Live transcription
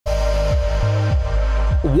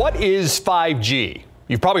What is 5G?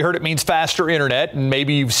 You've probably heard it means faster internet, and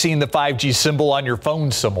maybe you've seen the 5G symbol on your phone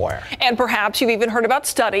somewhere. And perhaps you've even heard about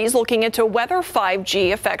studies looking into whether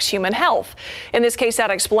 5G affects human health. In this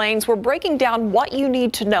KSAT Explains, we're breaking down what you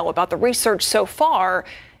need to know about the research so far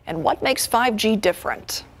and what makes 5G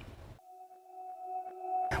different.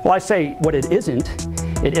 Well, I say what it isn't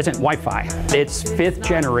Wi-Fi. It's 5th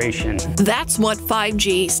generation. That's what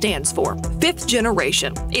 5G stands for, 5th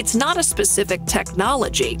generation. It's not a specific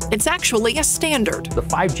technology. It's actually a standard. The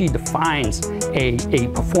 5G defines a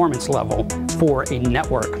performance level for a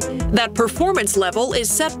network. That performance level is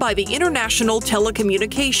set by the International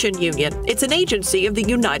Telecommunication Union. It's an agency of the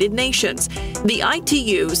United Nations. The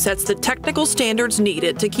ITU sets the technical standards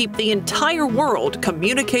needed to keep the entire world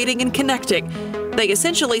communicating and connecting. They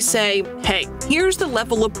essentially say, hey, here's the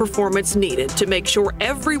level of performance needed to make sure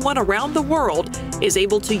everyone around the world is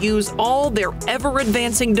able to use all their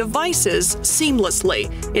ever-advancing devices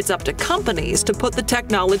seamlessly. It's up to companies to put the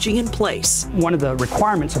technology in place. One of the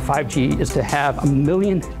requirements of 5G is to have 1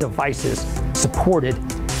 million devices supported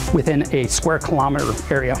within a square kilometer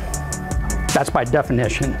area. That's by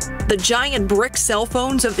definition. The giant brick cell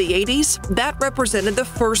phones of the 80s, that represented the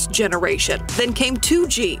first generation. Then came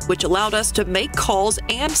 2G, which allowed us to make calls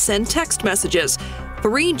and send text messages.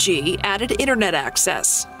 3G added internet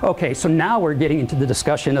access. Okay, so now we're getting into the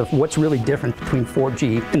discussion of what's really different between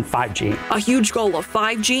 4G and 5G. A huge goal of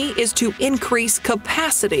 5G is to increase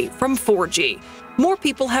capacity from 4G. More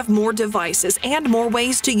people have more devices and more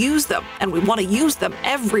ways to use them, and we want to use them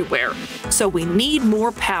everywhere. So we need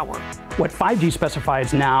more power. What 5G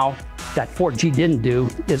specifies now that 4G didn't do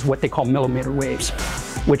is what they call millimeter waves,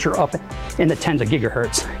 which are up in the tens of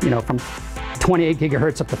gigahertz, from 28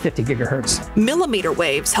 gigahertz up to 50 gigahertz. Millimeter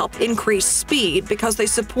waves help increase speed because they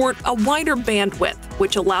support a wider bandwidth,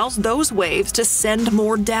 which allows those waves to send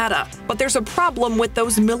more data. But there's a problem with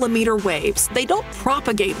those millimeter waves. They don't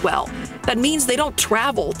propagate well. That means they don't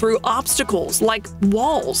travel through obstacles like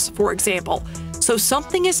walls, for example. So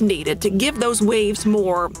something is needed to give those waves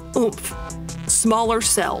more oomph. Smaller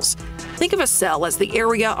cells. Think of a cell as the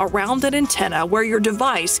area around an antenna where your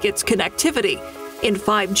device gets connectivity. In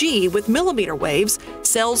 5G, with millimeter waves,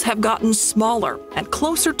 cells have gotten smaller and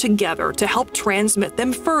closer together to help transmit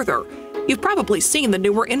them further. You've probably seen the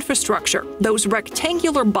newer infrastructure, those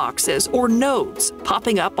rectangular boxes or nodes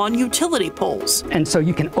popping up on utility poles. And so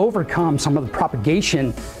you can overcome some of the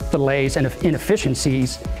propagation delays and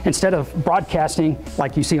inefficiencies. Instead of broadcasting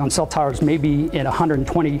like you see on cell towers, maybe in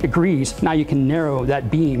 120 degrees, now you can narrow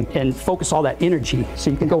that beam and focus all that energy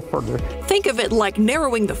so you can go further. Think of it like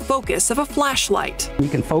narrowing the focus of a flashlight. You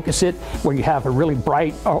can focus it where you have a really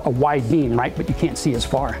bright, a wide beam, right? But you can't see as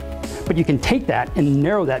far. But you can take that and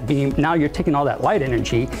narrow that beam. Now you're taking all that light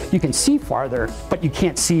energy. You can see farther, but you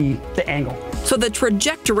can't see the angle. So the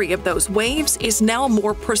trajectory of those waves is now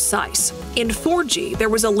more precise. In 4G, there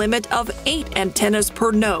was a limit of 8 antennas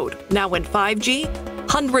per node. Now in 5G,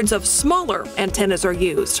 hundreds of smaller antennas are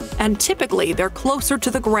used, and typically they're closer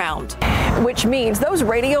to the ground. Which means those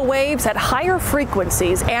radio waves at higher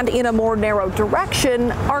frequencies and in a more narrow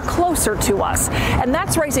direction are closer to us. And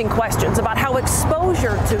that's raising questions about how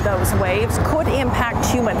exposure to those waves could impact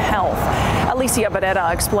human health. Alicia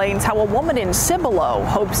Bonetta explains how a woman in Cibolo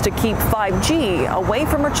hopes to keep 5G away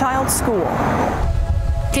from her child's school.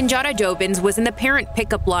 Kenjada Dobbins was in the parent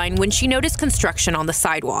pickup line when she noticed construction on the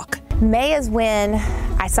sidewalk. May is when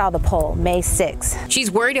I saw the pole, May 6th. She's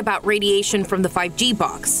worried about radiation from the 5G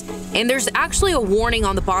box. And there's actually a warning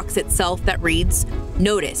on the box itself that reads,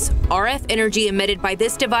 "Notice, RF energy emitted by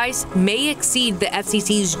this device may exceed the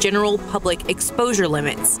FCC's general public exposure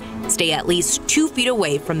limits. Stay at least 2 feet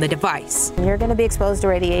away from the device." You're going to be exposed to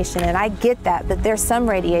radiation, and I get that, but there's some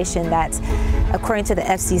radiation that's, according to the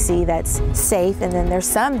FCC, that's safe, and then there's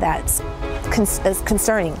some that's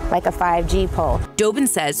concerning, like a 5G pole.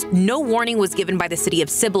 Dobbins says no warning was given by the city of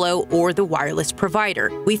Cibolo or the wireless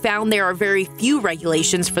provider. We found there are very few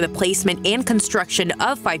regulations for the placement and construction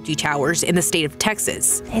of 5G towers in the state of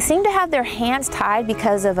Texas. They seem to have their hands tied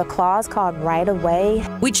because of a clause called right-of-way.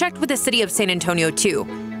 We checked with the city of San Antonio too.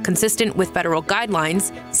 Consistent with federal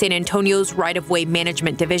guidelines, San Antonio's right-of-way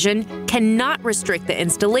management division cannot restrict the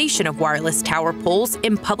installation of wireless tower poles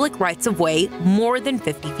in public rights-of-way more than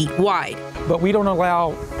 50 feet wide. But we don't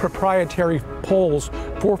allow proprietary poles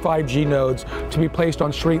for 5G nodes to be placed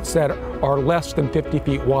on streets that are less than 50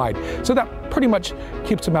 feet wide. So that pretty much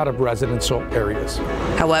keeps them out of residential areas.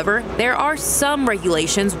 However, there are some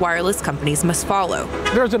regulations wireless companies must follow.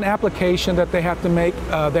 There's an application that they have to make.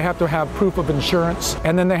 They have to have proof of insurance,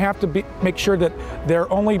 and then they have to make sure that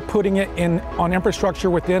they're only putting it on infrastructure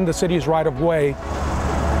within the city's right-of-way.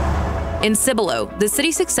 In Cibolo, the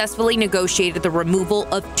city successfully negotiated the removal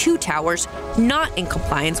of 2 towers not in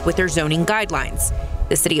compliance with their zoning guidelines.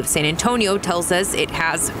 The city of San Antonio tells us it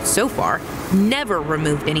has, so far, never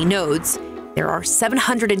removed any nodes. There are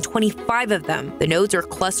 725 of them. The nodes are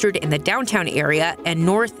clustered in the downtown area and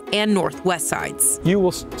north and northwest sides. You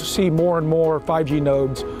will see more and more 5G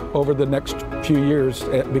nodes over the next few years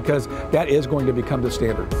because that is going to become the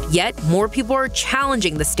standard. Yet, more people are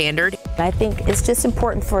challenging the standard. I think it's just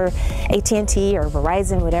important for AT&T or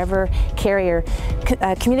Verizon, whatever carrier,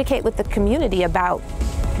 communicate with the community about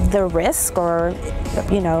the risk or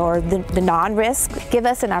the non-risk. Give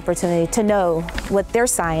us an opportunity to know what their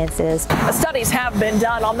science is. Studies have been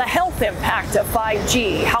done on the health impact of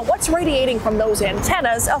 5G, how what's radiating from those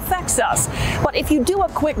antennas affects us. But if you do a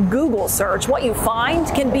quick Google search, what you find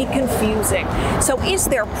can be confusing. So is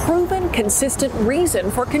there proven, consistent reason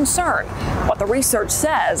for concern? What the research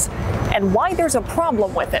says and why there's a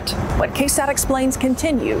problem with it. When KSAT Explains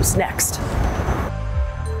continues next.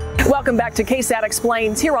 Welcome back to KSAT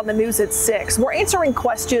Explains here on the news at 6. We're answering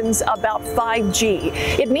questions about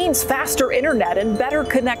 5G. It means faster internet and better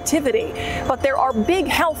connectivity, but there are big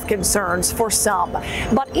health concerns for some.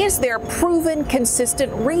 But is there proven,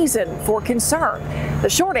 consistent reason for concern? The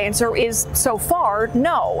short answer is so far,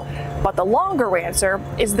 no. But the longer answer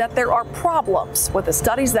is that there are problems with the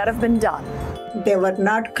studies that have been done. They were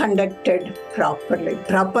not conducted properly.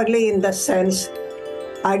 Properly in the sense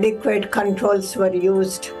adequate controls were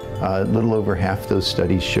used. A little over half those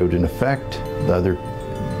studies showed an effect. The other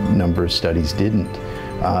number of studies didn't.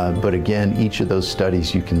 But again, each of those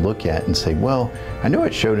studies you can look at and say, well, I know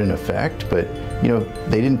it showed an effect, but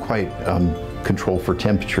they didn't quite control for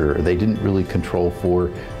temperature, or they didn't really control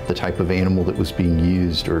for the type of animal that was being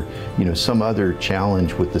used, or some other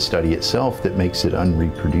challenge with the study itself that makes it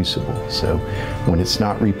unreproducible. So when it's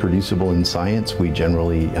not reproducible in science, we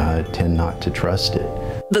generally tend not to trust it.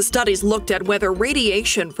 The studies looked at whether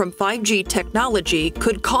radiation from 5G technology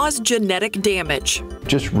could cause genetic damage.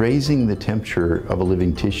 Just raising the temperature of a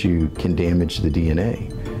living tissue can damage the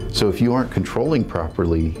DNA. So if you aren't controlling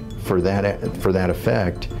properly for that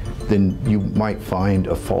effect, then you might find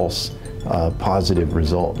a false positive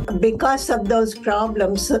result. Because of those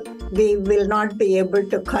problems, we will not be able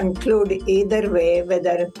to conclude either way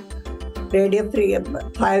whether radio-free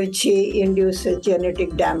 5G induces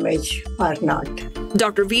genetic damage or not.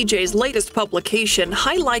 Dr. Vijay's latest publication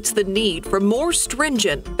highlights the need for more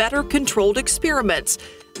stringent, better controlled experiments.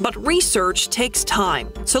 But research takes time.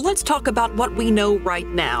 So let's talk about what we know right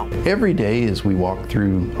now. Every day as we walk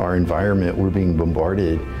through our environment, we're being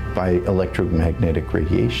bombarded by electromagnetic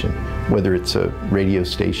radiation, whether it's a radio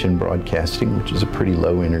station broadcasting, which is a pretty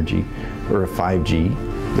low energy, or a 5G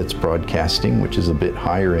that's broadcasting, which is a bit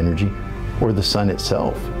higher energy, or the sun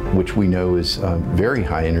itself, which we know is very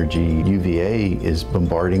high energy. UVA is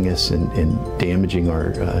bombarding us and damaging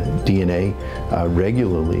our DNA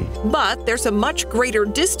regularly. But there's a much greater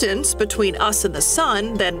distance between us and the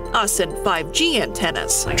sun than us and 5G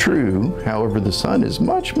antennas. True, however, the sun is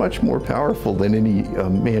much, much more powerful than any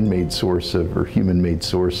man-made source or human-made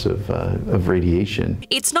source of radiation.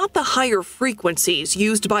 It's not the higher frequencies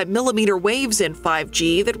used by millimeter waves in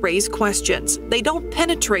 5G that raise questions. They don't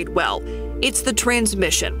penetrate well. It's the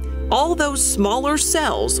transmission, all those smaller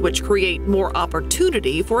cells which create more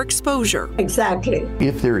opportunity for exposure. Exactly.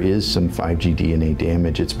 If there is some 5G DNA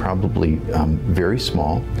damage, it's probably very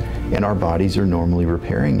small, and our bodies are normally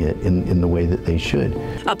repairing it in the way that they should.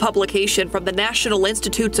 A publication from the National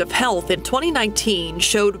Institutes of Health in 2019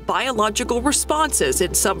 showed biological responses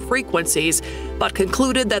in some frequencies, but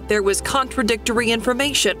concluded that there was contradictory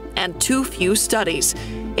information and too few studies.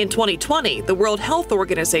 In 2020, the World Health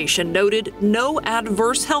Organization noted no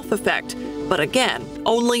adverse health effect, but again,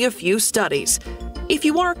 only a few studies. If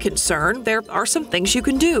you are concerned, there are some things you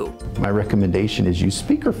can do. My recommendation is use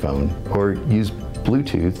speakerphone or use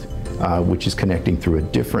Bluetooth, which is connecting through a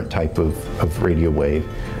different type of radio wave,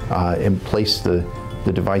 and place the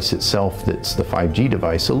device itself, that's the 5G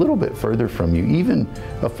device, a little bit further from you. Even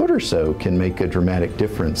a foot or so can make a dramatic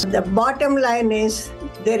difference. The bottom line is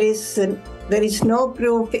there is no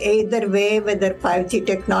proof either way whether 5G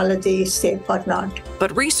technology is safe or not.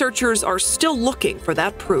 But researchers are still looking for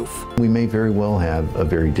that proof. We may very well have a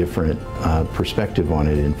very different perspective on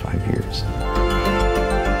it in 5 years.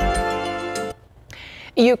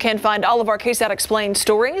 You can find all of our KSAT Explains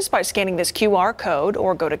stories by scanning this QR code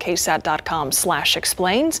or go to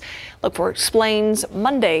ksat.com/explains. Look for Explains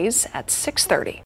Mondays at 6:30.